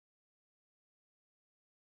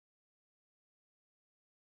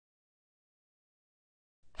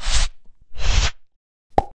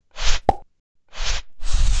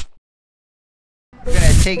We're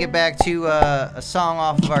gonna take it back to a song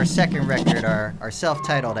off of our second record, our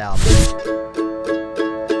self-titled album.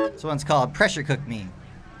 This one's called Pressure Cook Me.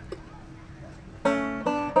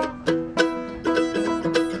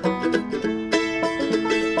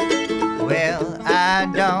 Well,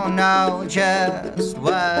 I don't know just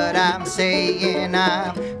what I'm saying.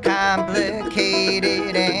 I'm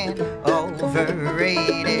complicated and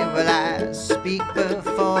overrated. Well, I speak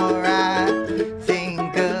before I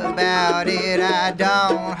think about it. I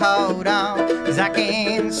don't hold on, 'cause I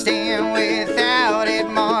can't stand without it.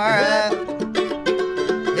 More up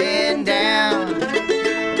than down,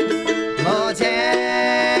 more down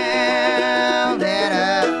than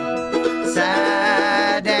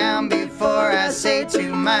upside down. Before I say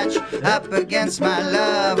too much up against my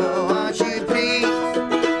love, oh, won't you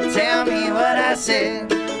please tell me what I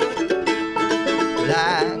said? Well,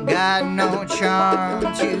 I got no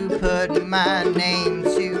charm to put my name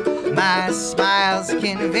to. My smile's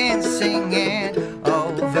convincing and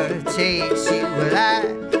overtakes you. Well,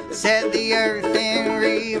 I set the earth in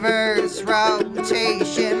reverse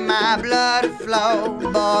rotation. My blood flow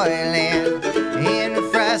boiling in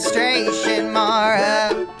frustration. More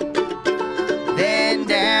up than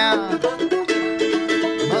down,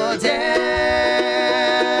 more down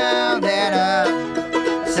than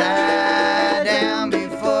upside down.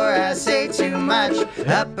 Before I say too much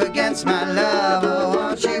up against my love, oh,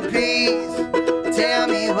 won't you please tell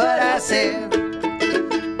me what I said?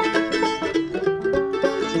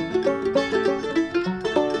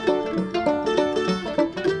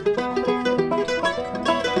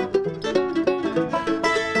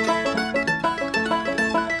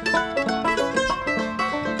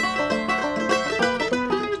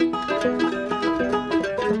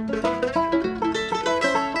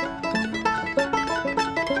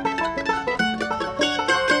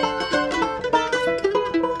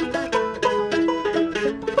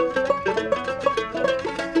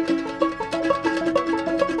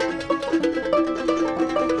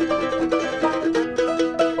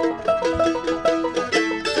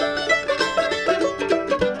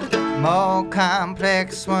 More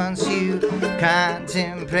complex once you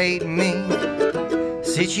contemplate me,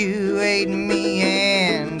 situate me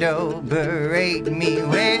and overrate me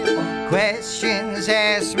with questions,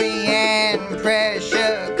 ask me and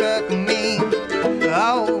pressure cook me,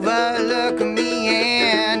 overlook me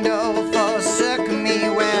and forsook me.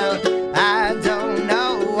 Well, I don't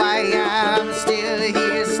know why I'm still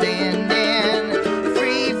here standing,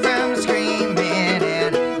 free from screaming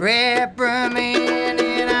and reprimanding.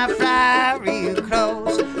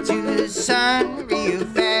 Sun real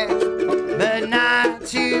fast, but not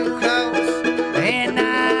too close and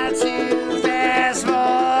not too fast.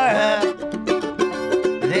 More up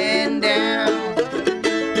than down,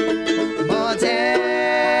 more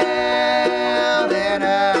down than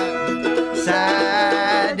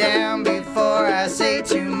upside down. Before I say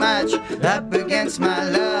too much up against my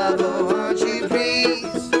love, oh, won't you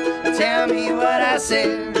please tell me what I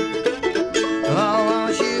said?